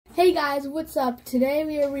Hey guys, what's up? Today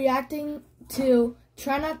we are reacting to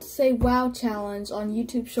Try Not to Say Wow challenge on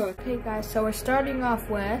YouTube Shorts. Hey guys, so we're starting off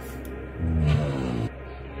with...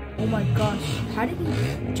 Oh my gosh, how did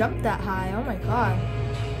he jump that high? Oh my god.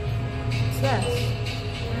 What's this?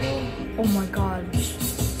 Oh my god,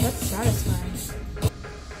 that's satisfying.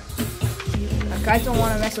 Guys don't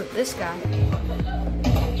want to mess with this guy.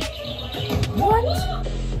 What?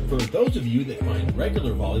 For those of you that find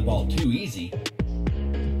regular volleyball too easy,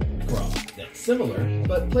 that's similar,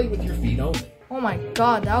 but play with your feet only. Oh my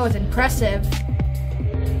god, that was impressive.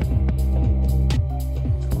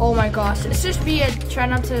 Oh my gosh, this should be a try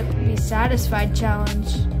not to be satisfied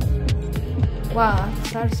challenge. Wow, that's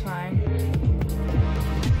satisfying.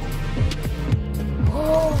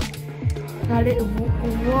 Oh, that is,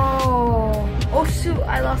 whoa. Oh shoot,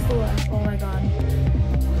 I lost the leg. Oh my god.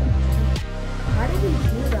 How did he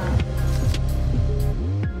do that?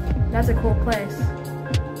 That's a cool place.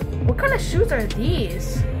 What kind of shoes are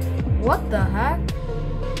these? What the heck?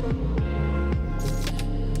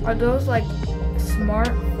 Are those like smart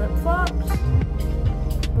flip-flops?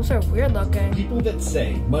 Those are weird looking. People that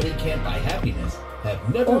say money can't buy happiness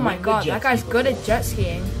have never. Oh my god, that guy's good at jet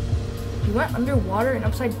skiing. He went underwater and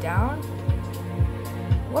upside down?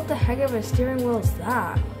 What the heck of a steering wheel is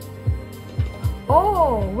that?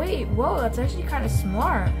 Oh, wait, whoa, that's actually kind of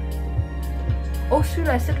smart. Oh shoot,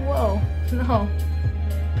 I said whoa. No.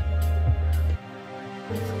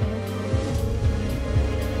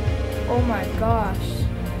 Oh my gosh,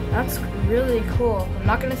 that's really cool. I'm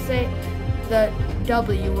not gonna say the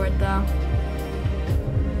W word though.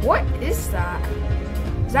 What is that?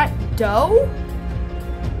 Is that dough?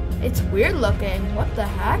 It's weird looking. What the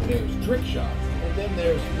heck? There's trick shots, and then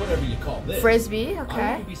there's whatever you call this. Frisbee, okay.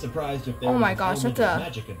 I wouldn't be surprised if there oh my was gosh, that's a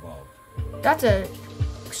magic involved. That's a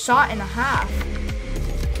shot and a half.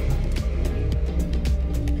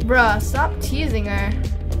 Bruh, stop teasing her.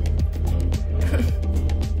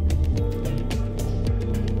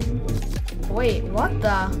 Wait, what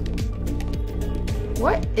the?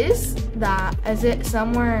 What is that? Is it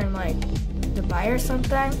somewhere in like Dubai or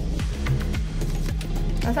something?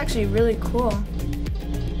 That's actually really cool.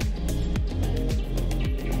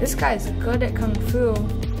 This guy's good at Kung Fu.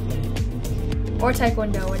 Or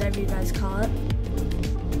Taekwondo, whatever you guys call it.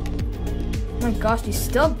 Oh my gosh, he's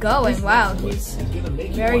still going. Wow, he's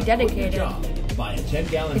very dedicated.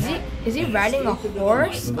 Is he riding a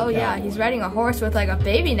horse? Oh yeah, he's riding a horse with like a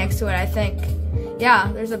baby next to it, I think.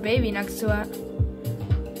 Yeah, there's a baby next to it.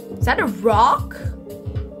 Is that a rock?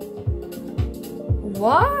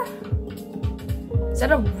 What? Is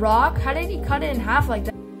that a rock? How did he cut it in half like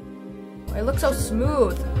that? It looks so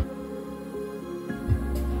smooth.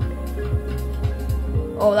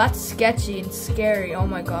 Oh, that's sketchy and scary. Oh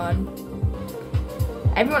my god.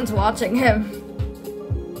 Everyone's watching him.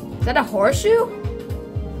 Is that a horseshoe?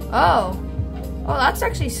 Oh. Oh, that's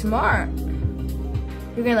actually smart.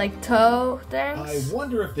 You can like tow things. I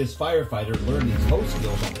wonder if this firefighter learned these tow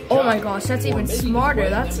skills on the job. Oh my gosh, that's even smarter.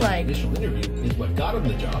 That's like initial interview is what got him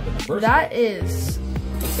the job in the first that is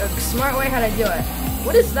a smart way how to do it.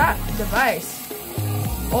 What is that device?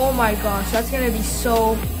 Oh my gosh, that's gonna be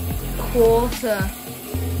so cool to.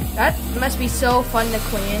 That must be so fun to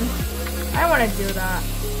clean. I want to do that.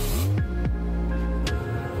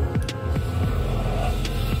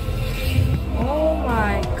 Oh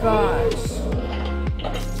my gosh.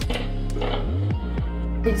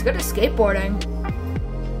 He's good at skateboarding.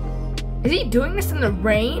 Is he doing this in the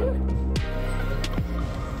rain?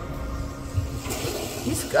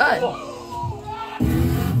 He's good.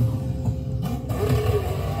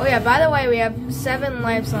 Oh yeah, by the way, we have 7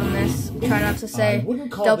 lives on this. Try not to say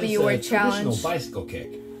W word challenge. Bicycle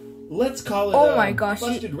kick. Let's call it oh my gosh,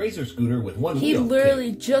 busted razor scooter with one he wheel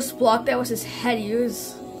literally kick. Just blocked that with his head. He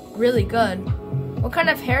was really good. What kind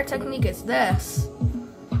of hair technique is this?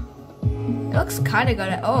 It looks kind of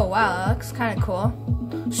good. Oh wow, that looks kind of cool.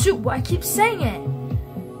 Shoot, why I keep saying it?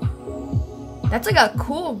 That's like a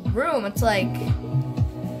cool room. It's like,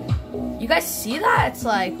 you guys see that? It's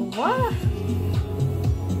like, what?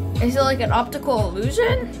 Is it like an optical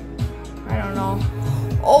illusion? I don't know.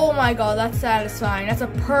 Oh my god, that's satisfying. That's a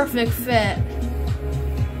perfect fit.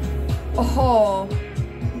 Oh.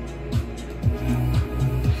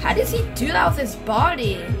 How does he do that with his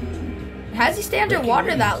body? How does he stay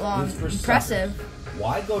underwater that long? Impressive.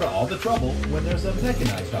 Why go to all the trouble when there's a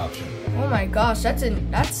mechanized option? Oh my gosh,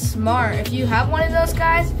 that's smart. If you have one of those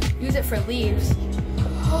guys, use it for leaves.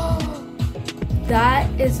 That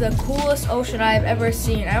is the coolest ocean I have ever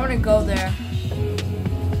seen. I want to go there.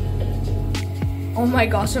 Oh my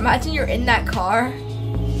gosh, imagine you're in that car.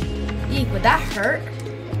 Eek, would that hurt?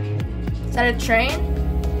 Is that a train?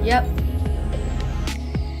 Yep.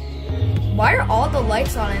 Why are all the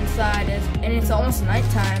lights on inside and it's almost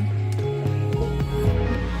nighttime?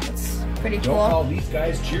 That's pretty Don't call cool. these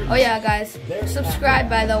guys cheerleaders. Oh yeah, guys. Subscribe,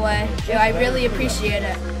 by the way. Yeah, I really appreciate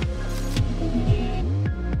it.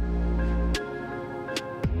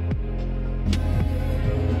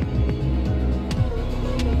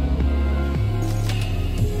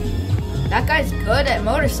 That guy's good at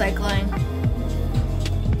motorcycling.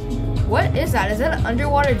 What is that? Is that an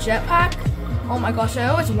underwater jetpack? Oh my gosh, I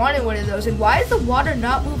always wanted one of those. And why is the water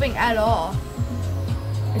not moving at all?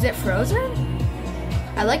 Is it frozen?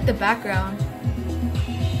 I like the background.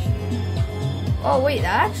 Oh wait,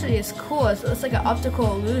 that actually is cool. It's like an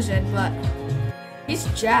optical illusion, but he's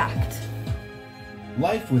jacked.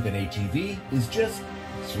 Life with an ATV is just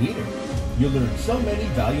sweeter. You'll learn so many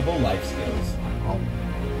valuable life skills. Oh,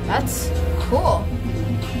 that's cool,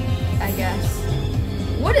 I guess.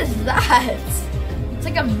 What is that? It's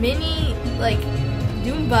like a mini, like,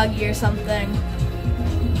 dune buggy or something.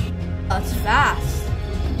 Oh, it's fast.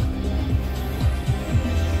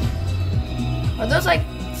 Are those like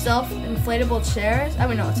self-inflatable chairs? I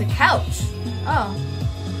mean, no, it's a couch. Oh.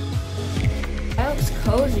 That looks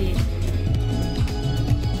cozy.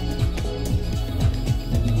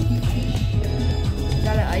 Is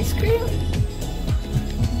that an ice cream?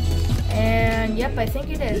 And yep, I think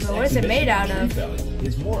it is. But what is it made out of?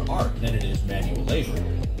 It's more art than it is manual labor.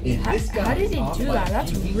 How did he do that?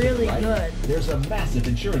 That's really good. There's a massive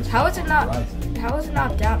insurance. How is it not? How is it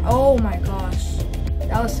not down? Oh my gosh,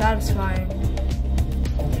 that was satisfying.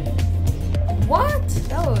 What?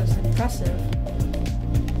 That was impressive.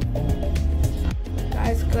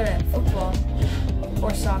 Guy's good at football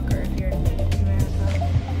or soccer if you're in America.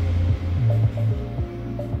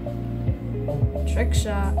 Trick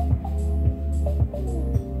shot.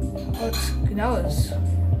 That was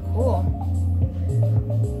cool.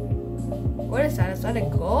 What is that? Is that a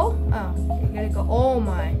goal? Oh, you gotta go. Oh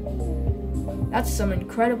my. That's some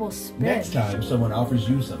incredible spin. Next time someone offers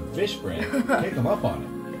you some fish bread, take them up on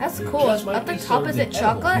it. That's cool. At the top, is it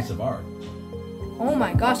chocolate? Piece of art. Oh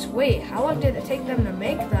my gosh, wait. How long did it take them to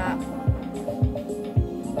make that?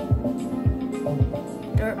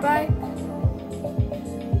 Dirt bike?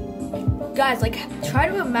 Guys, like, try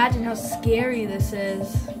to imagine how scary this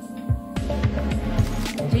is.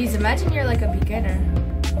 Jeez, imagine you're like a beginner.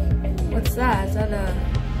 What's that? Is that a...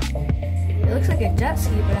 It looks like a jet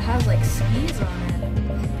ski, but it has like skis on it.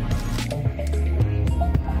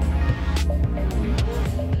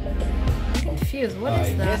 I'm confused. What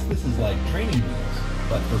is that? I guess this is like training wheels,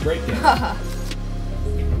 but for breakdancing.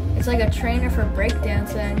 It's like a trainer for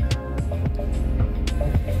breakdancing.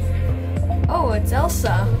 Oh, it's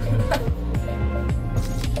Elsa.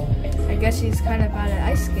 I guess she's kind of bad at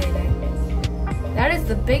ice skating. That is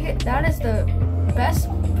the best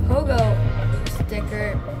pogo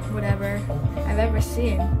sticker, whatever, I've ever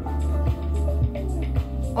seen.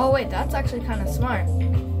 Oh wait, that's actually kind of smart.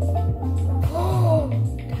 Oh,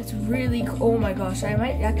 that's really cool. Oh my gosh, I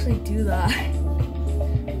might actually do that.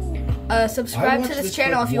 Subscribe to this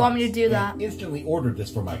channel if you want me to do that. I instantly ordered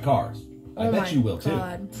this for my cars. I bet you will too.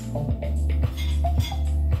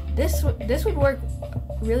 This would work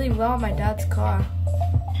really well on my dad's car.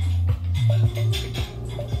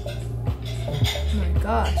 Oh my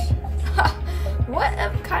gosh. What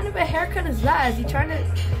kind of a haircut is that? Is he trying to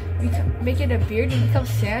make it a beard and become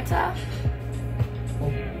Santa?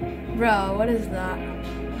 Bro, what is that?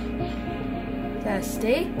 Is that a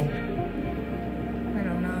steak? I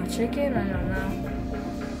don't know. Chicken? I don't know.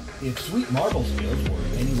 If sweet marble skills were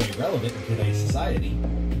in any way relevant in today's society,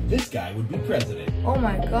 this guy would be president. Oh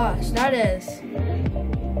my gosh, that is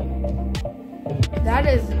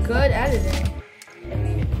good editing.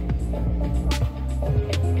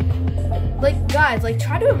 Like, guys, like,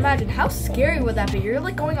 try to imagine how scary would that be? You're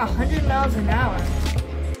like going 100 miles an hour.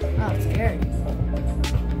 Oh, it's scary.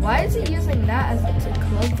 Why is he using that as to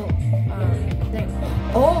close the thing?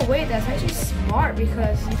 Oh wait, that's actually smart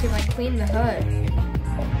because you can like clean the hood.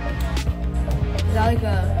 Is that like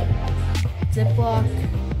a Ziploc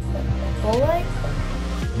bowling?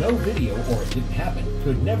 No video or it didn't happen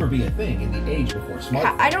could never be a thing in the age before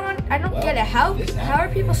smartphones. I don't get it. How are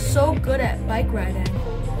people so good at bike riding?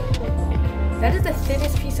 That is the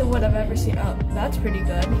thinnest piece of wood I've ever seen. Oh, that's pretty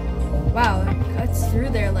good. Wow, it cuts through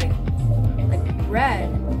there like bread.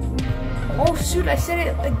 Oh shoot, I said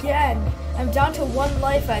it again. I'm down to 1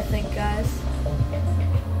 life, I think, guys.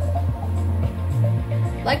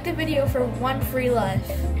 Like the video for 1 free life.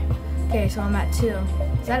 Okay, so I'm at 2.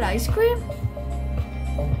 Is that ice cream?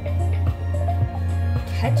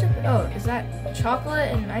 Ketchup? Oh, is that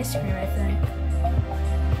chocolate and ice cream, I think.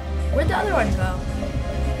 Where'd the other one go?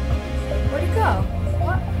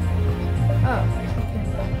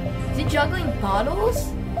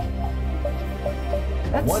 bottles?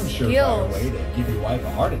 That's One surefire skills. way to give your wife a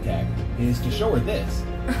heart attack is to show her this.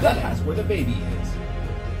 Then ask where the baby is.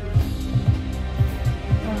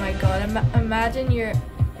 Oh my god, imagine you're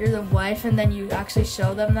the wife and then you actually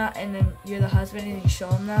show them that, and then you're the husband and you show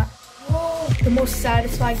them that. The most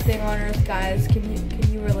satisfying thing on earth, guys. Can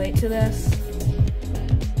you relate to this?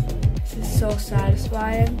 This is so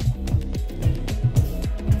satisfying.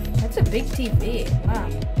 That's a big TV. Wow.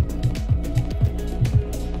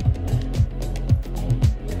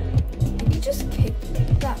 Did he just kick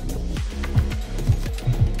that?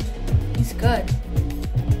 He's good.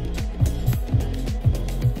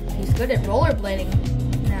 He's good at rollerblading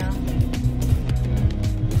now.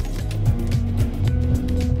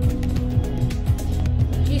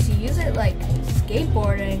 Geez, he used it like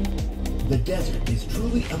skateboarding. The desert is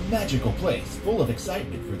truly a magical place, full of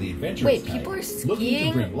excitement for the adventurous Wait, type, people are looking to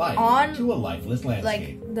skiing bring life on, to a lifeless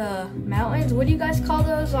landscape. like the mountains. What do you guys call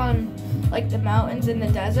those on like the mountains in the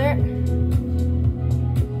desert?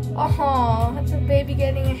 Oh, that's a baby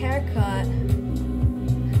getting a haircut.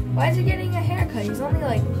 Why is he getting a haircut? He's only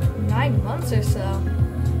like 9 months or so.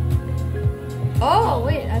 Oh,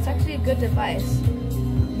 wait, that's actually a good device.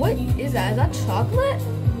 What is that? Is that chocolate?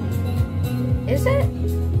 Is it?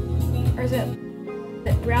 Or is it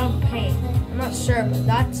brown paint? I'm not sure, but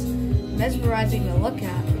that's mesmerizing to look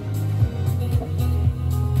at.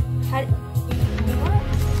 What?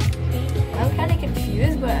 I'm kind of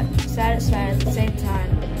confused, but satisfied at the same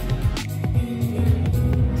time.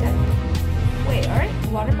 Wait,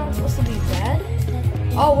 aren't watermelons supposed to be red?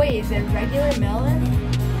 Oh wait, is it regular melon?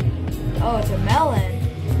 Oh, it's a melon.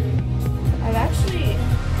 I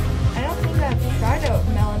don't think I've tried a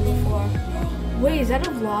melon before. Wait, is that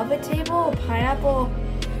a lava table? A pineapple?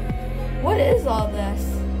 What is all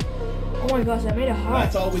this? Oh my gosh, I made a heart.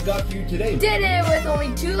 That's all we got for you today. Did it with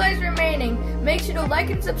only 2 lives remaining. Make sure to like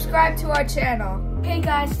and subscribe to our channel. Okay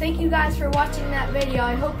guys, thank you guys for watching that video.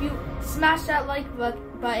 I hope you smash that like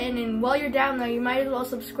button, and while you're down there, you might as well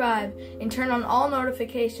subscribe and turn on all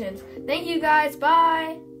notifications. Thank you guys,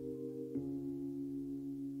 bye.